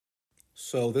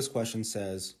So this question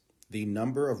says the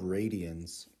number of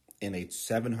radians in a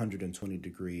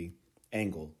 720-degree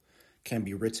angle can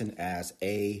be written as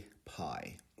a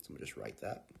pi. So I'm going to just write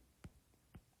that.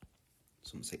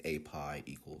 So I'm going to say a pi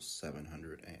equals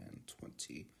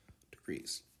 720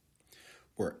 degrees,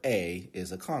 where a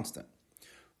is a constant.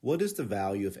 What is the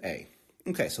value of a?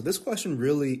 Okay, so this question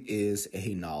really is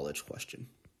a knowledge question.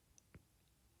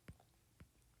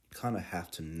 You kind of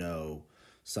have to know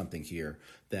something here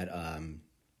that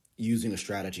using a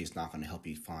strategy is not going to help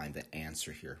you find the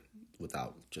answer here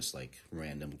without just like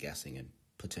random guessing and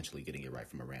potentially getting it right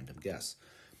from a random guess.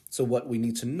 So what we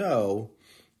need to know,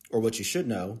 or what you should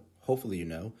know, hopefully you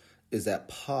know, is that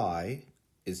pi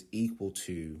is equal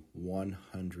to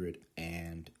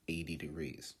 180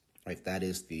 degrees, right? That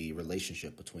is the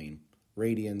relationship between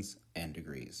radians and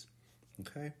degrees,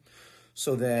 okay?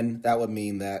 So then that would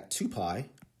mean that 2 pi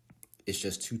is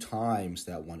just 2 times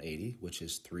that 180, which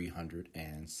is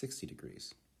 360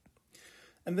 degrees.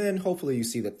 And then hopefully you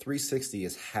see that 360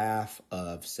 is half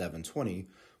of 720,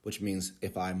 which means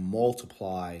if I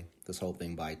multiply this whole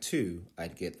thing by 2,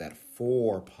 I'd get that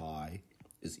 4 pi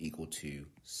is equal to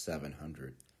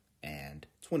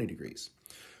 720 degrees,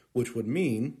 which would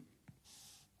mean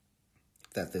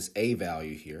that this a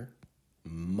value here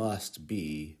must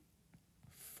be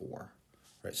 4,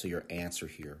 right? So your answer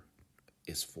here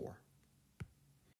is 4.